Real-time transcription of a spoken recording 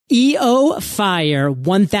EO Fire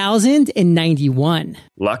 1091.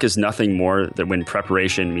 Luck is nothing more than when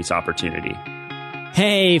preparation meets opportunity.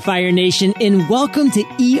 Hey, Fire Nation, and welcome to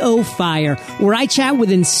EO Fire, where I chat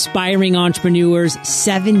with inspiring entrepreneurs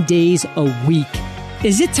 7 days a week.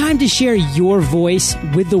 Is it time to share your voice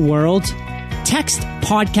with the world? Text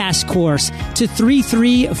podcast course to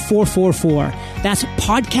 33444. That's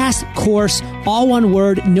podcast course, all one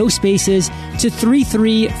word, no spaces, to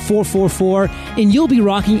 33444. And you'll be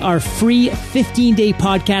rocking our free 15-day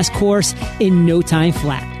podcast course in no time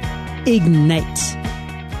flat. Ignite.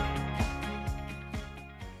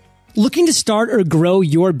 Looking to start or grow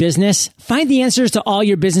your business? Find the answers to all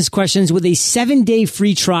your business questions with a 7-day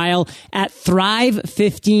free trial at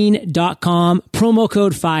thrive15.com, promo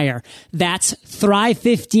code FIRE. That's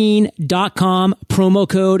thrive15.com, promo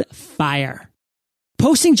code FIRE.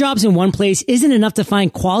 Posting jobs in one place isn't enough to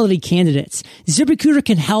find quality candidates. ZipRecruiter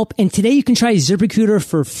can help, and today you can try ZipRecruiter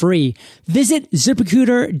for free. Visit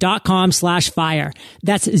ZipRecruiter.com/fire.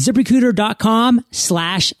 That's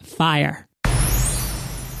ZipRecruiter.com/fire.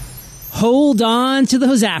 Hold on to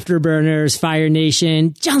those afterburners, Fire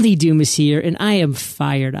Nation. Jolly Dumas here, and I am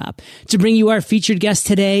fired up to bring you our featured guest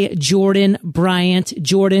today, Jordan Bryant.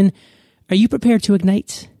 Jordan, are you prepared to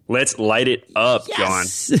ignite? Let's light it up,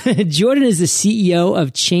 yes. John. Jordan is the CEO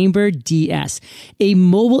of Chamber D.S, a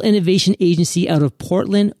mobile innovation agency out of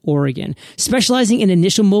Portland, Oregon, specializing in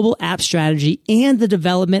initial mobile app strategy and the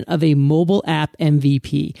development of a mobile app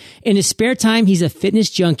MVP. In his spare time, he's a fitness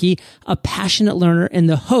junkie, a passionate learner, and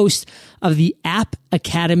the host of the App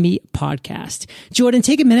Academy podcast. Jordan,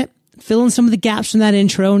 take a minute, fill in some of the gaps from that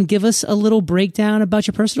intro, and give us a little breakdown about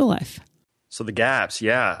your personal life. So the gaps,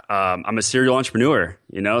 yeah. I'm a serial entrepreneur,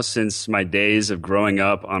 since my days of growing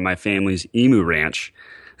up on my family's emu ranch.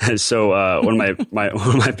 So one of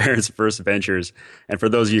my parents' first ventures, and for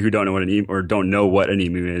those of you who don't know what an emu or don't know what an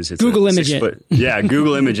emu is, it's Google image it.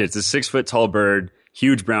 Google image it. It's a 6-foot tall bird,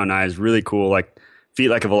 huge brown eyes, really cool, like feet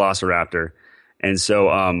like a velociraptor. And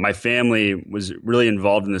so my family was really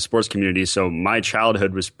involved in the sports community. So my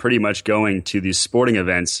childhood was pretty much going to these sporting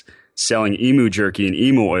events, selling emu jerky and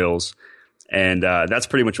emu oils. And that's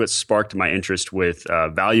pretty much what sparked my interest with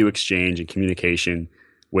value exchange and communication,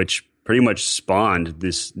 which pretty much spawned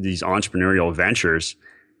these entrepreneurial ventures.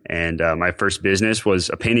 And my first business was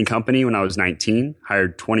a painting company when I was 19,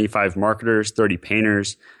 hired 25 marketers, 30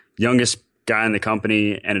 painters. Youngest guy in the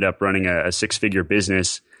company ended up running a 6-figure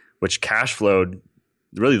business, which cash flowed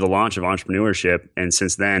really the launch of entrepreneurship. And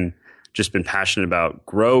since then, just been passionate about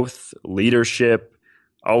growth, leadership,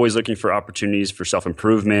 always looking for opportunities for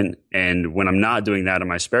self-improvement. And when I'm not doing that in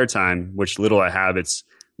my spare time, which little I have, it's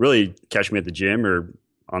really catch me at the gym or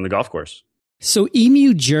on the golf course. So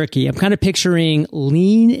emu jerky, I'm kind of picturing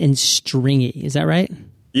lean and stringy. Is that right?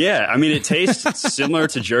 Yeah. I mean, it tastes similar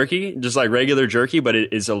to jerky, just like regular jerky, but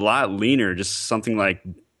it is a lot leaner, just something like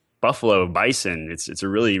buffalo, bison. It's a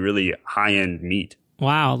really, really high-end meat.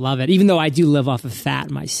 Wow, love it. Even though I do live off of fat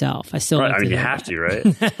myself, I still right. like I mean, you have to, right?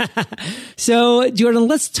 So, Jordan,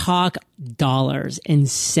 let's talk dollars and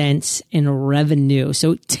cents and revenue.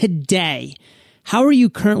 So today, how are you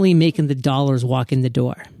currently making the dollars walk in the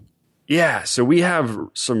door? Yeah, so we have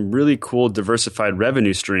some really cool diversified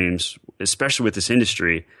revenue streams, especially with this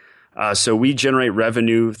industry. So we generate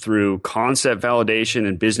revenue through concept validation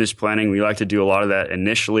and business planning. We like to do a lot of that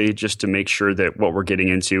initially just to make sure that what we're getting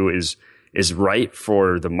into is right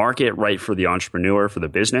for the market, right for the entrepreneur, for the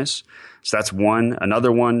business. So that's one. Another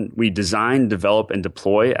one, we design, develop, and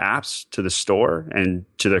deploy apps to the store and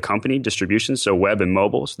to the company distribution, so web and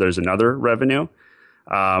mobile. So there's another revenue.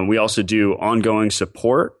 We also do ongoing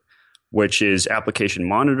support, which is application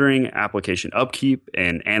monitoring, application upkeep,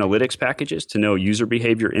 and analytics packages to know user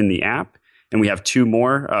behavior in the app. And we have two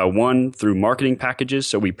more, one through marketing packages.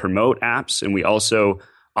 So we promote apps, and we also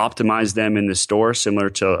optimize them in the store, similar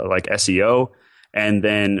to like SEO. And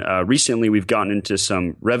then recently we've gotten into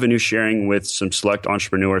some revenue sharing with some select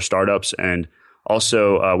entrepreneur startups. And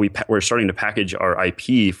also we're starting to package our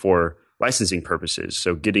IP for licensing purposes.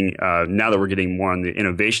 So now that we're getting more on the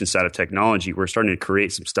innovation side of technology, we're starting to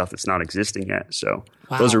create some stuff that's not existing yet. So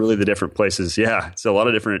Those are really the different places. Yeah. So a lot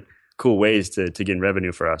of different cool ways to get in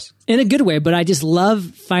revenue for us. In a good way, but I just love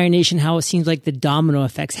Fire Nation, how it seems like the domino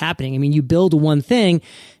effect's happening. I mean, you build one thing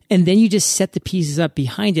And then you just set the pieces up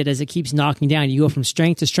behind it as it keeps knocking down. You go from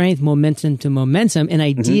strength to strength, momentum to momentum, and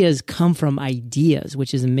ideas come from ideas,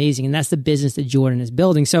 which is amazing. And that's the business that Jordan is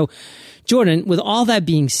building. So, Jordan, with all that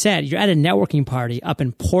being said, you're at a networking party up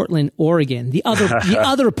in Portland, Oregon, the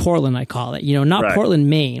other Portland, I call it, not Portland,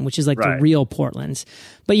 Maine, which is like the real Portland's,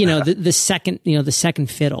 but the second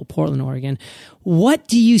fiddle, Portland, Oregon. What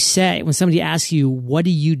do you say when somebody asks you, what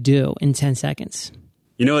do you do in 10 seconds?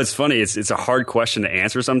 It's funny. It's a hard question to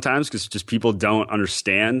answer sometimes because just people don't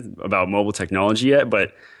understand about mobile technology yet.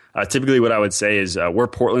 But typically what I would say is we're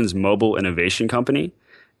Portland's mobile innovation company,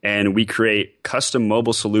 and we create custom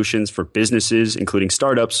mobile solutions for businesses, including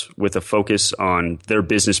startups, with a focus on their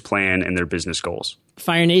business plan and their business goals.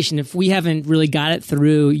 Fire Nation, if we haven't really got it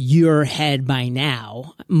through your head by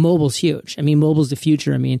now, mobile's huge. I mean, mobile's the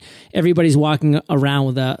future. I mean, everybody's walking around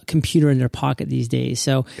with a computer in their pocket these days.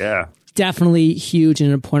 So yeah. Definitely huge and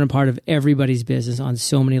an important part of everybody's business on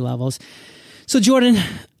so many levels. So Jordan,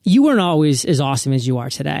 you weren't always as awesome as you are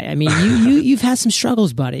today. I mean, you've had some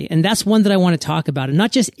struggles, buddy. And that's one that I want to talk about. And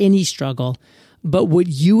not just any struggle, but what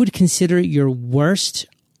you would consider your worst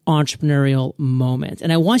entrepreneurial moment.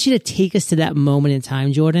 And I want you to take us to that moment in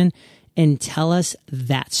time, Jordan, and tell us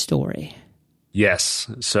that story.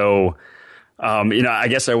 Yes. So I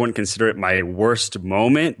guess I wouldn't consider it my worst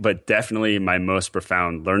moment, but definitely my most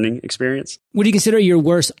profound learning experience. Would you consider it your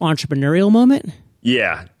worst entrepreneurial moment?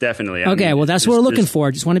 Yeah, definitely. Okay, well, that's what we're looking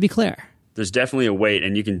for. Just want to be clear. There's definitely a weight,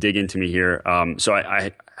 and you can dig into me here. So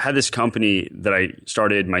I had this company that I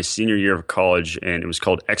started my senior year of college, and it was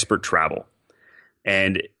called Expert Travel.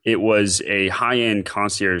 And it was a high-end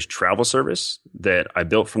concierge travel service that I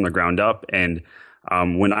built from the ground up. And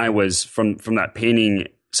when I was from that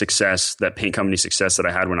paint company success that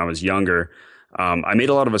I had when I was younger, I made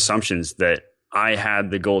a lot of assumptions that I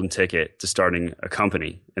had the golden ticket to starting a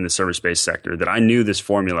company in the service-based sector, that I knew this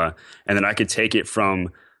formula and that I could take it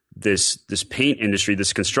from this paint industry,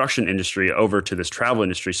 this construction industry over to this travel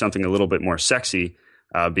industry, something a little bit more sexy,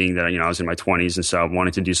 being that, I was in my 20s. And so I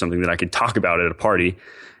wanted to do something that I could talk about at a party.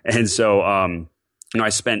 And so, I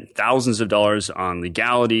spent thousands of dollars on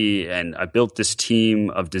legality, and I built this team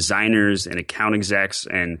of designers and account execs.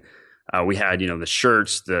 And we had, the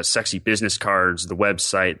shirts, the sexy business cards, the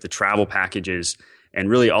website, the travel packages, and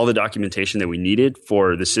really all the documentation that we needed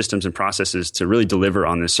for the systems and processes to really deliver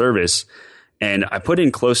on this service. And I put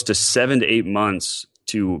in close to 7 to 8 months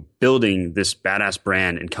to building this badass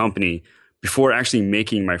brand and company before actually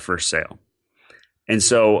making my first sale. And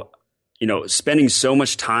so, spending so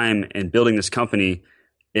much time in building this company,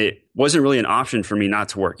 it wasn't really an option for me not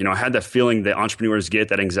to work. I had that feeling that entrepreneurs get,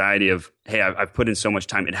 that anxiety of, hey, I've put in so much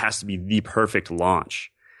time. It has to be the perfect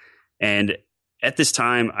launch. And at this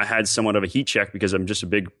time, I had somewhat of a heat check because I'm just a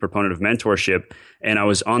big proponent of mentorship. And I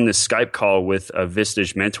was on this Skype call with a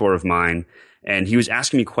Vistage mentor of mine, and he was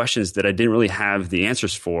asking me questions that I didn't really have the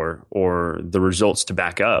answers for or the results to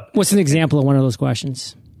back up. What's an example of one of those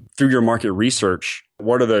questions? Through your market research,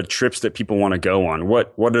 what are the trips that people want to go on?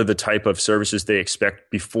 What are the type of services they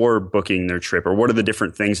expect before booking their trip? Or what are the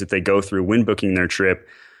different things that they go through when booking their trip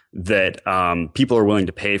that people are willing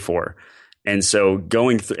to pay for? And so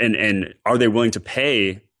going through, and are they willing to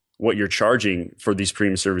pay what you're charging for these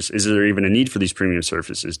premium services? Is there even a need for these premium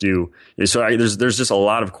services? There's just a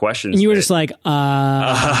lot of questions. And you were just like,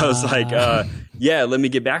 I was like, yeah, let me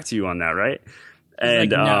get back to you on that, right?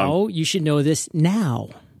 And no, you should know this now.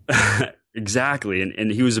 Exactly.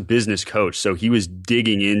 And he was a business coach, so he was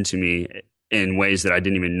digging into me in ways that I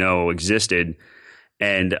didn't even know existed.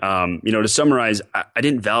 And, to summarize, I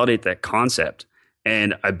didn't validate that concept.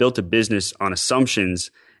 And I built a business on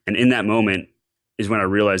assumptions. And in that moment is when I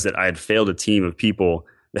realized that I had failed a team of people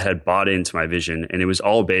that had bought into my vision. And it was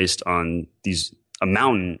all based on a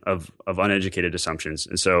mountain of uneducated assumptions.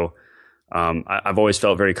 And so I've always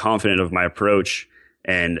felt very confident of my approach.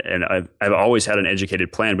 And I've always had an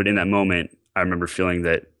educated plan, but in that moment, I remember feeling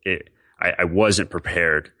that I wasn't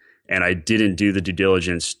prepared, and I didn't do the due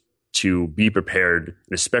diligence to be prepared,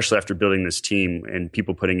 especially after building this team and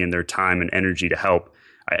people putting in their time and energy to help.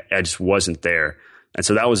 I just wasn't there. And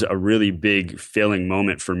so that was a really big failing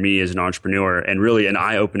moment for me as an entrepreneur, and really an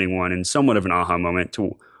eye-opening one and somewhat of an aha moment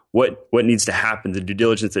to what needs to happen, the due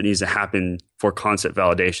diligence that needs to happen for concept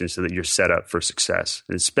validation so that you're set up for success,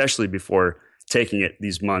 and especially before taking it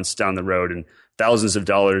these months down the road and thousands of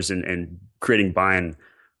dollars and creating buy-in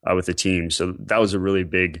with the team. So that was a really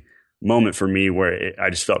big moment for me where I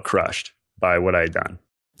just felt crushed by what I had done.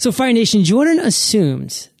 So Fire Nation, Jordan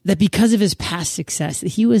assumed that because of his past success, that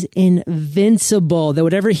he was invincible, that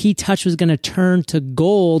whatever he touched was going to turn to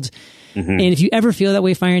gold. Mm-hmm. And if you ever feel that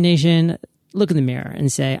way, Fire Nation, look in the mirror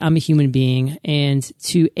and say, I'm a human being, and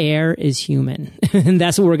to err is human. And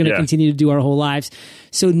that's what we're going to continue to do our whole lives.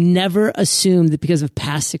 So never assume that because of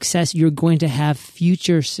past success, you're going to have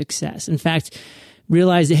future success. In fact,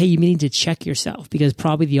 realize that, hey, you need to check yourself, because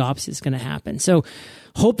probably the opposite is going to happen. So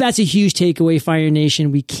hope that's a huge takeaway, Fire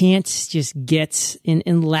Nation. We can't just get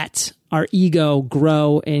and let our ego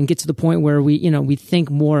grow and get to the point where we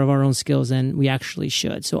think more of our own skills than we actually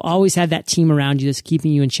should. So always have that team around you that's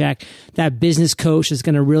keeping you in check. That business coach is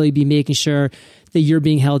going to really be making sure that you're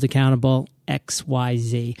being held accountable, X, Y,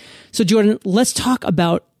 Z. So Jordan, let's talk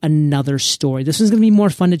about another story. This one's going to be more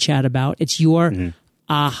fun to chat about. It's your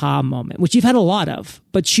aha moment, which you've had a lot of,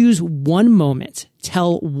 but choose one moment,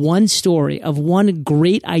 tell one story of one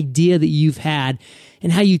great idea that you've had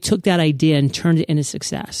and how you took that idea and turned it into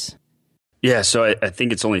success. Yeah, so I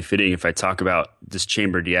think it's only fitting if I talk about this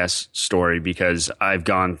Chamber D.S. story, because I've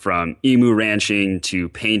gone from emu ranching to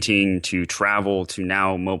painting to travel to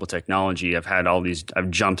now mobile technology. I've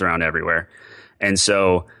jumped around everywhere. And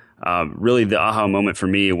so really the aha moment for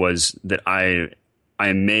me was that I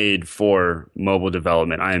am made for mobile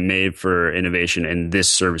development. I am made for innovation in this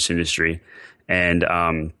service industry. And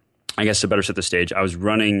I guess to better set the stage, I was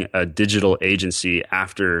running a digital agency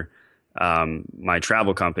after my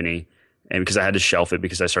travel company. And because I had to shelf it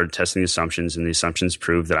because I started testing the assumptions, and the assumptions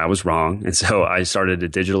proved that I was wrong. And so I started a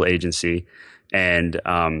digital agency, and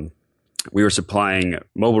we were supplying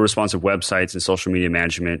mobile responsive websites and social media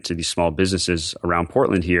management to these small businesses around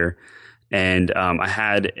Portland here. And I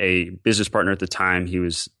had a business partner at the time. He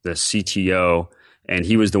was the CTO, and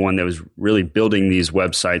he was the one that was really building these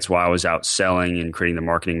websites while I was out selling and creating the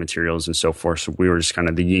marketing materials and so forth. So we were just kind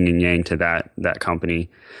of the yin and yang to that company.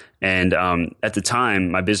 And at the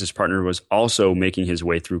time, my business partner was also making his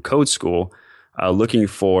way through code school, looking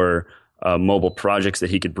for mobile projects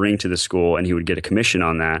that he could bring to the school, and he would get a commission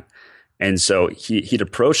on that. And so he'd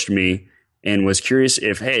approached me and was curious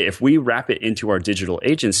if we wrap it into our digital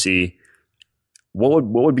agency, what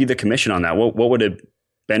would be the commission on that? What would it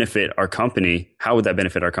benefit our company? How would that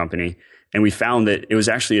benefit our company? And we found that it was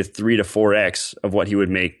actually a 3 to 4x of what he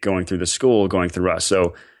would make going through the school, going through us.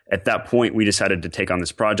 So at that point, we decided to take on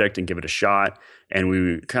this project and give it a shot. And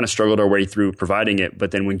we kind of struggled our way through providing it.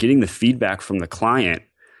 But then when getting the feedback from the client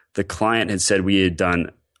had said we had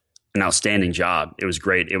done an outstanding job. It was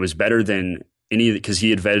great. It was better than because he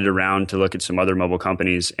had vetted around to look at some other mobile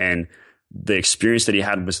companies, and the experience that he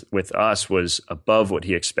had with us was above what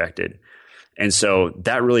he expected. And so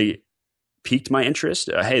that really piqued my interest.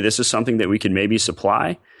 Hey, this is something that we could maybe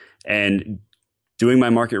supply. And doing my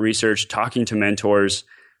market research, talking to mentors,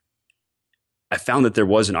 I found that there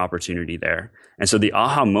was an opportunity there. And so the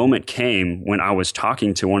aha moment came when I was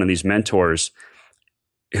talking to one of these mentors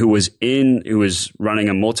who was running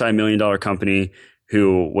a multi-million-dollar company,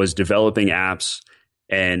 who was developing apps.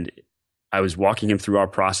 And I was walking him through our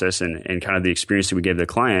process and kind of the experience that we gave the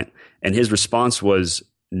client. And his response was,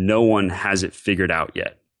 no one has it figured out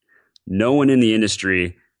yet. No one in the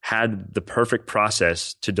industry had the perfect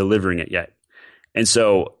process to delivering it yet. And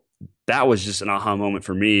so that was just an aha moment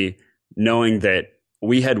for me, knowing that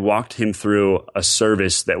we had walked him through a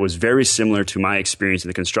service that was very similar to my experience in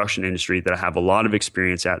the construction industry, that I have a lot of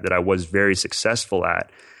experience at, that I was very successful at.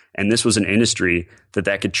 And this was an industry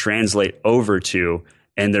that could translate over to,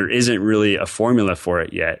 and there isn't really a formula for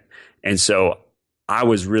it yet. And so I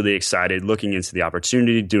was really excited looking into the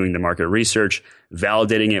opportunity, doing the market research,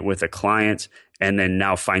 validating it with a client, and then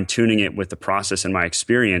now fine-tuning it with the process and my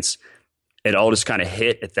experience. It all just kind of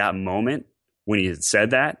hit at that moment when he had said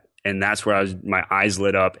that. And that's where my eyes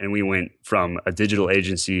lit up, and we went from a digital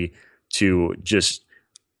agency to just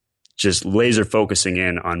laser focusing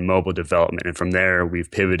in on mobile development. And from there,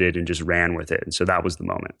 we've pivoted and just ran with it. And so that was the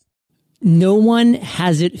moment. No one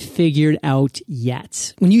has it figured out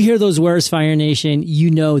yet. When you hear those words, Fire Nation,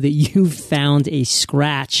 you know that you've found a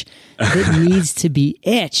scratch that needs to be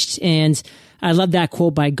itched. And I love that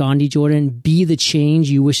quote by Gandhi, Jordan: be the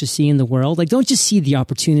change you wish to see in the world. Like, don't just see the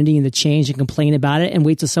opportunity and the change and complain about it and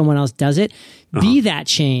wait till someone else does it. Be that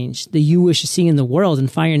change that you wish to see in the world.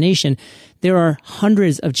 And Fire Nation, there are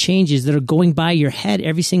hundreds of changes that are going by your head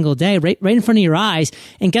every single day, right in front of your eyes.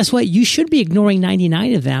 And guess what? You should be ignoring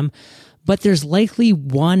 99 of them. But there's likely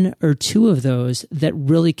 1 or 2 of those that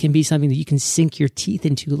really can be something that you can sink your teeth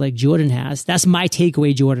into, like Jordan has. That's my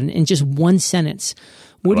takeaway, Jordan. In just one sentence,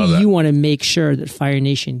 what do you want to make sure that Fire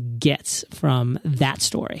Nation gets from that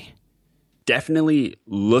story? Definitely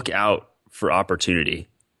look out for opportunity,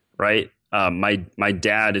 right? My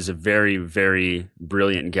dad is a very, very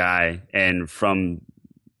brilliant guy, and from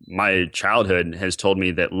my childhood has told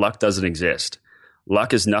me that luck doesn't exist.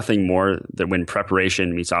 Luck is nothing more than when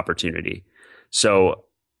preparation meets opportunity. So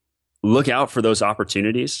look out for those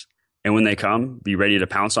opportunities. And when they come, be ready to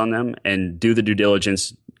pounce on them and do the due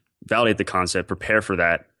diligence, validate the concept, prepare for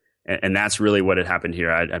that. And that's really what had happened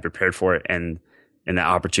here. I prepared for it, and that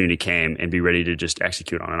opportunity came, and be ready to just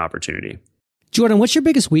execute on an opportunity. Jordan, what's your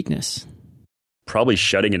biggest weakness? Probably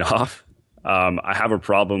shutting it off. I have a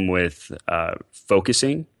problem with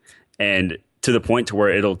focusing, and to the point to where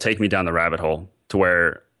it'll take me down the rabbit hole to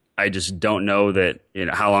where I just don't know that,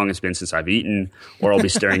 how long it's been since I've eaten, or I'll be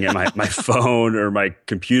staring at my phone or my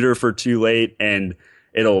computer for too late, and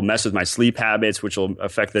it'll mess with my sleep habits, which will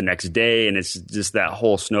affect the next day. And it's just that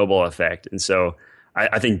whole snowball effect. And so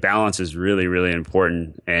I think balance is really, really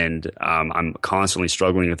important. And I'm constantly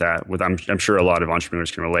struggling with that. I'm sure a lot of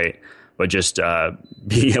entrepreneurs can relate, but just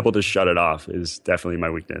being able to shut it off is definitely my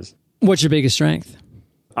weakness. What's your biggest strength?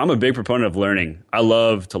 I'm a big proponent of learning. I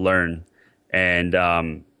love to learn. And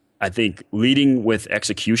I think leading with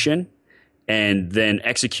execution, and then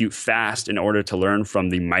execute fast in order to learn from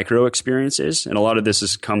the micro experiences. And a lot of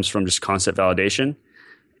this comes from just concept validation.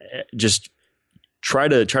 Just try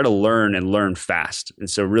to learn and learn fast. And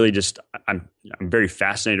so really just, I'm very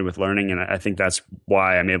fascinated with learning. And I think that's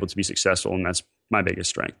why I'm able to be successful. And that's my biggest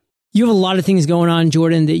strength. You have a lot of things going on,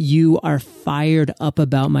 Jordan, that you are fired up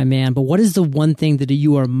about, my man. But what is the one thing that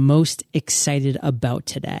you are most excited about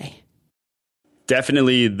today?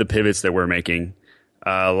 Definitely the pivots that we're making.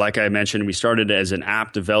 Like I mentioned, we started as an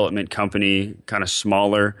app development company, kind of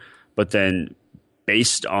smaller, but then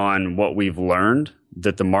based on what we've learned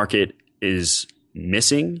that the market is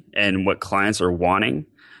missing and what clients are wanting,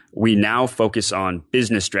 we now focus on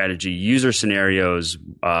business strategy, user scenarios,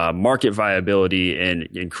 market viability,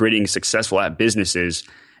 and creating successful app businesses.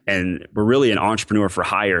 And we're really an entrepreneur for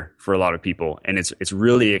hire for a lot of people. And it's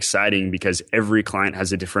really exciting because every client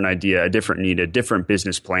has a different idea, a different need, a different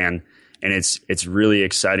business plan. And it's really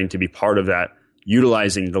exciting to be part of that,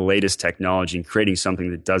 utilizing the latest technology and creating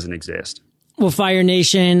something that doesn't exist. Well, Fire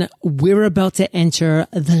Nation, we're about to enter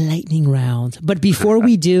the lightning round. But before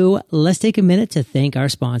we do, let's take a minute to thank our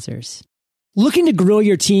sponsors. Looking to grow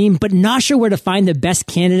your team, but not sure where to find the best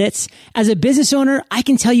candidates? As a business owner, I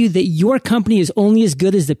can tell you that your company is only as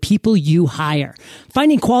good as the people you hire.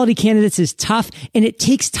 Finding quality candidates is tough, and it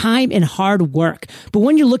takes time and hard work. But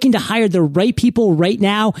when you're looking to hire the right people right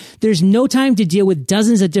now, there's no time to deal with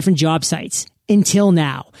dozens of different job sites. Until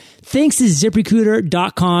now. Thanks to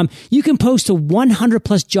ZipRecruiter.com, you can post to 100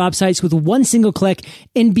 plus job sites with one single click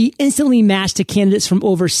and be instantly matched to candidates from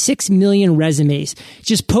over 6 million resumes.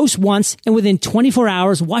 Just post once, and within 24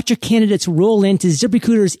 hours, watch your candidates roll into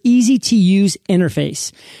ZipRecruiter's easy to use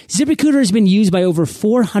interface. ZipRecruiter has been used by over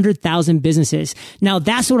 400,000 businesses. Now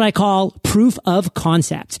that's what I call proof of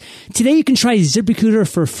concept. Today you can try ZipRecruiter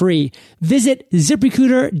for free. Visit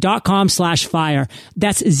ZipRecruiter.com/fire.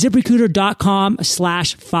 That's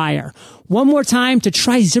ZipRecruiter.com/fire. One more time, to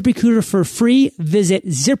try ZipRecruiter for free, visit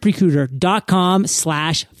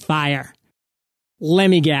ZipRecruiter.com/fire. Let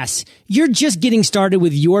me guess. You're just getting started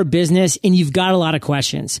with your business and you've got a lot of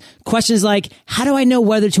questions. Questions like, how do I know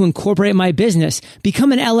whether to incorporate my business,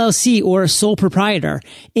 become an LLC or a sole proprietor?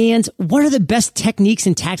 And what are the best techniques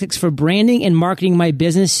and tactics for branding and marketing my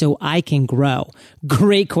business so I can grow?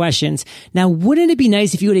 Great questions. Now, wouldn't it be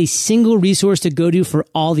nice if you had a single resource to go to for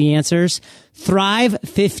all the answers?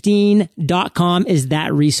 Thrive15.com is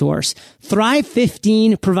that resource.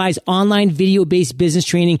 Thrive15 provides online video-based business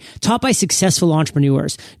training taught by successful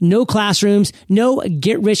entrepreneurs. No classrooms, no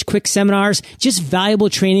get-rich-quick seminars, just valuable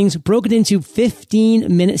trainings broken into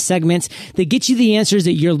 15-minute segments that get you the answers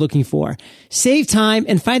that you're looking for. Save time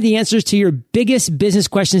and find the answers to your biggest business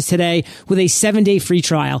questions today with a 7-day free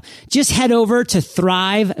trial. Just head over to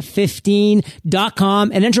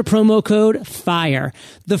Thrive15.com and enter promo code FIRE.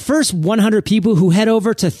 The first 100 people who head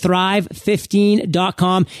over to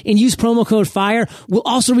Thrive15.com and use promo code FIRE will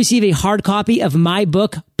also receive a hard copy of my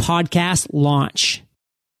book, Podcast Launch.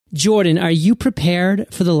 Jordan, are you prepared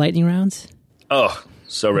for the lightning rounds? Oh,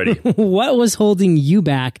 so ready. What was holding you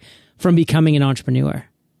back from becoming an entrepreneur?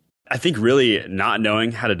 I think really not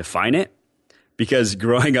knowing how to define it, because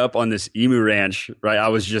growing up on this emu ranch, right, I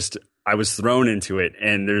was thrown into it,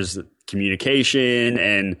 and there's communication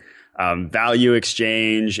and value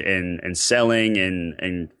exchange and selling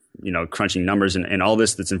and crunching numbers and all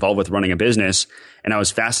this that's involved with running a business. And I was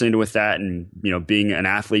fascinated with that, and being an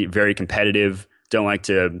athlete, very competitive, don't like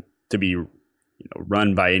to be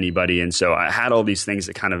run by anybody. And so I had all these things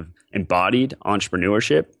that kind of embodied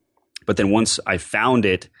entrepreneurship. But then once I found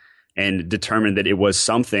it and determined that it was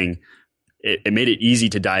something, it made it easy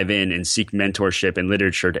to dive in and seek mentorship and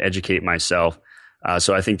literature to educate myself.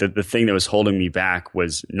 So I think that the thing that was holding me back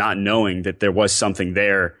was not knowing that there was something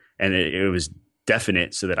there, and it was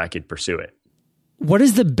definite so that I could pursue it. What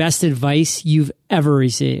is the best advice you've ever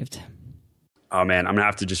received? Oh man, I'm gonna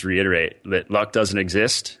have to just reiterate that luck doesn't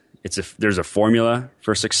exist. There's a formula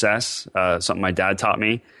for success, something my dad taught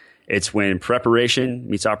me. It's when preparation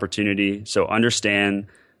meets opportunity. So understand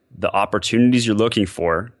the opportunities you're looking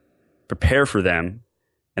for, prepare for them,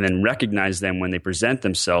 and then recognize them when they present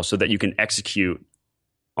themselves so that you can execute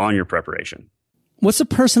on your preparation. What's a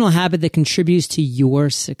personal habit that contributes to your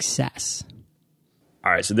success?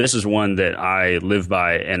 All right, so this is one that I live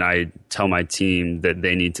by, and I tell my team that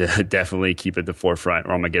they need to definitely keep at the forefront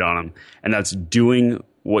or I'm going to get on them. And that's doing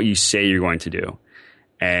what you say you're going to do.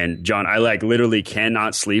 And John, I literally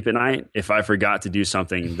cannot sleep at night if I forgot to do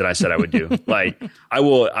something that I said I would do. I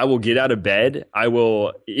will get out of bed. I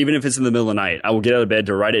will, even if it's in the middle of the night, I will get out of bed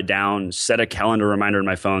to write it down, set a calendar reminder on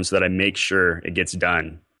my phone so that I make sure it gets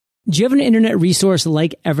done. Do you have an internet resource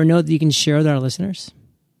like Evernote that you can share with our listeners?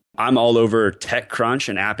 I'm all over TechCrunch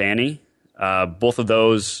and App Annie. Both of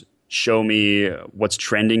those show me what's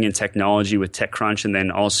trending in technology with TechCrunch, and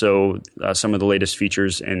then also some of the latest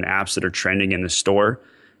features and apps that are trending in the store.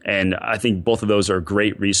 And I think both of those are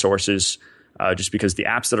great resources just because the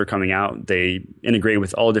apps that are coming out, they integrate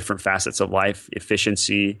with all different facets of life,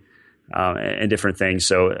 efficiency, and different things.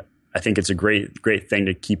 So I think it's a great thing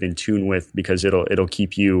to keep in tune with because it'll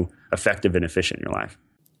keep you effective and efficient in your life.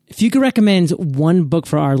 If you could recommend one book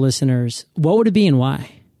for our listeners, what would it be and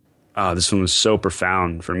why? This one was so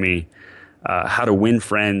profound for me. How to Win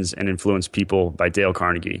Friends and Influence People by Dale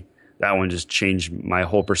Carnegie. That one just changed my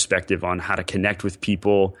whole perspective on how to connect with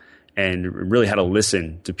people and really how to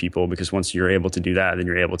listen to people, because once you're able to do that, then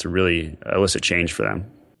you're able to really elicit change for them.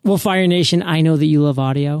 Well, Fire Nation, I know that you love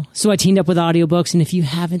audio, so I teamed up with audiobooks, and if you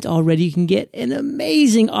haven't already, you can get an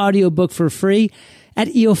amazing audiobook for free at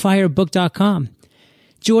eofirebook.com.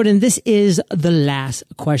 Jordan, this is the last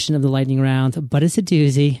question of the lightning round, but it's a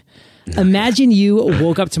doozy. Imagine you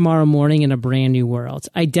woke up tomorrow morning in a brand new world,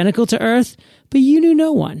 identical to Earth, but you knew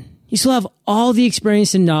no one. You still have all the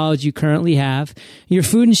experience and knowledge you currently have. Your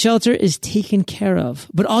food and shelter is taken care of,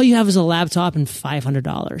 but all you have is a laptop and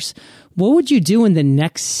 $500. What would you do in the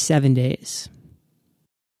next 7 days?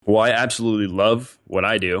 Well, I absolutely love what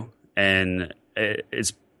I do, and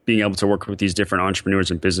it's being able to work with these different entrepreneurs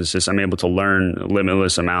and businesses. I'm able to learn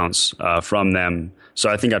limitless amounts from them. So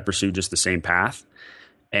I think I'd pursue just the same path.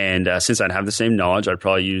 And since I'd have the same knowledge, I'd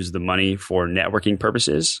probably use the money for networking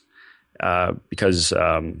purposes because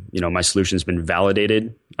my solution's been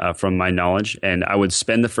validated from my knowledge. And I would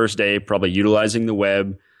spend the first day probably utilizing the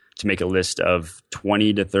web to make a list of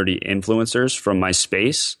 20 to 30 influencers from my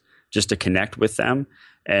space just to connect with them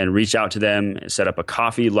and reach out to them, set up a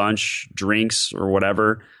coffee, lunch, drinks, or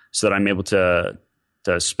whatever, so that I'm able to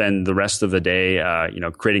spend the rest of the day,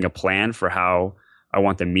 creating a plan for how I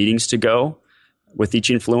want the meetings to go with each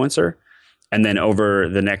influencer. And then over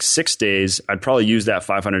the next 6 days, I'd probably use that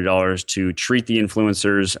 $500 to treat the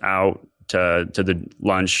influencers out to the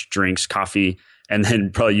lunch, drinks, coffee, and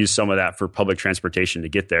then probably use some of that for public transportation to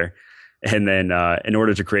get there. And then in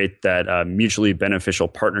order to create that mutually beneficial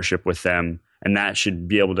partnership with them, and that should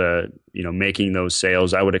be able to, making those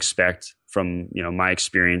sales, I would expect from, my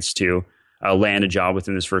experience to land a job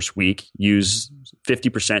within this first week, use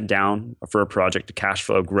 50% down for a project to cash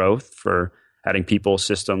flow growth for adding people,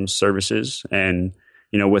 systems, services. And,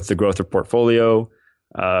 with the growth of portfolio,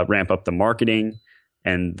 ramp up the marketing,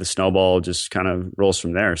 and the snowball just kind of rolls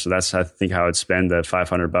from there. So that's, I think, how I'd spend the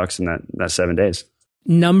 $500 in that 7 days.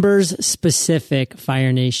 Numbers specific,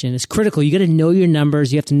 Fire Nation, is critical. You got to know your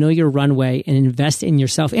numbers. You have to know your runway and invest in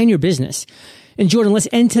yourself and your business. And Jordan, let's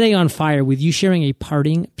end today on fire with you sharing a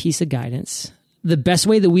parting piece of guidance. The best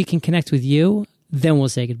way that we can connect with you, then we'll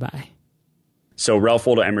say goodbye. So Ralph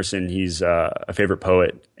Waldo Emerson, he's a favorite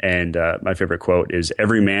poet. And my favorite quote is,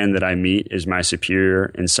 "Every man that I meet is my superior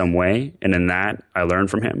in some way. And in that, I learn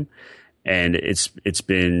from him." And it's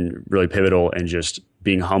been really pivotal in just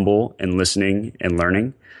being humble and listening and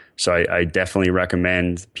learning. So I definitely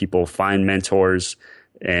recommend people find mentors,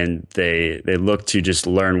 and they look to just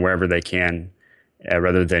learn wherever they can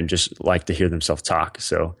rather than just like to hear themselves talk.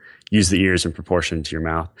 So use the ears in proportion to your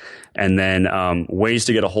mouth. And then ways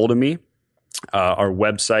to get a hold of me. Our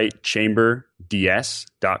website,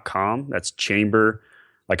 chamberds.com. That's chamber,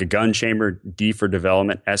 like a gun chamber, D for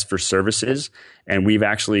development, S for services. And we've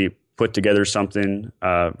actually put together something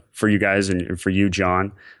for you guys and for you,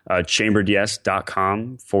 John,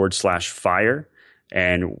 chamberds.com/fire.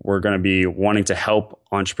 And we're going to be wanting to help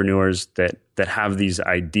entrepreneurs that have these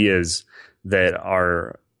ideas that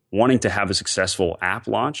are wanting to have a successful app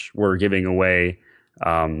launch. We're giving away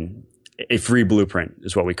a free blueprint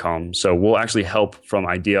is what we call them. So we'll actually help from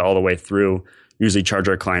idea all the way through, usually charge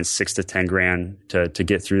our clients $6,000 to $10,000 to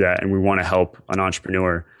get through that. And we want to help an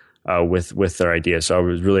entrepreneur with their idea. So I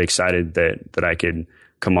was really excited that I could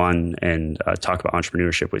come on and talk about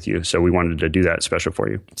entrepreneurship with you. So we wanted to do that special for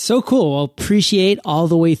you. So cool. Well, appreciate all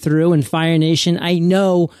the way through. And Fire Nation, I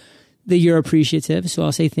know that you're appreciative. So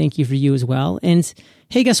I'll say thank you for you as well. And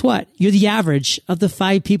hey, guess what? You're the average of the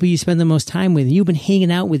 5 people you spend the most time with. You've been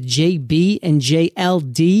hanging out with JB and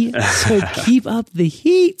JLD. So keep up the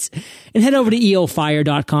heat and head over to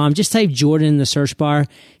eofire.com. Just type Jordan in the search bar.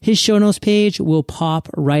 His show notes page will pop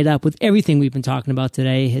right up with everything we've been talking about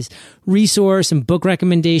today. His resource and book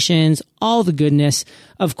recommendations, all the goodness.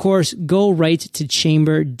 Of course, go right to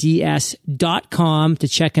chamberds.com to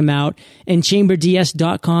check him out, and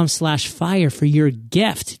chamberds.com/fire for your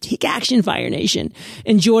gift. Take action, Fire Nation.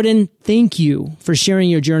 And Jordan, thank you for sharing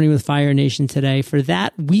your journey with Fire Nation today. For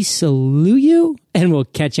that, we salute you, and we'll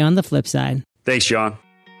catch you on the flip side. Thanks, John.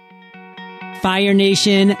 Fire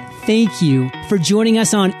Nation, thank you for joining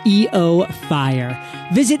us on EO Fire.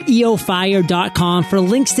 Visit eofire.com for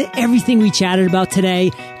links to everything we chatted about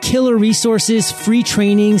today, killer resources, free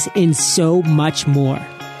trainings, and so much more.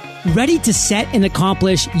 Ready to set and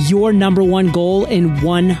accomplish your number one goal in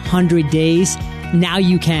 100 days? Now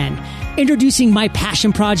you can. Introducing my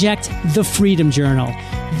passion project, The Freedom Journal.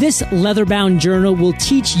 This leather-bound journal will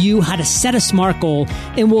teach you how to set a SMART goal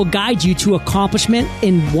and will guide you to accomplishment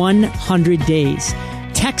in 100 days.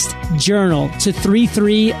 Text journal to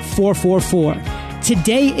 33444.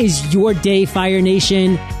 Today is your day, Fire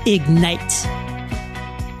Nation. Ignite.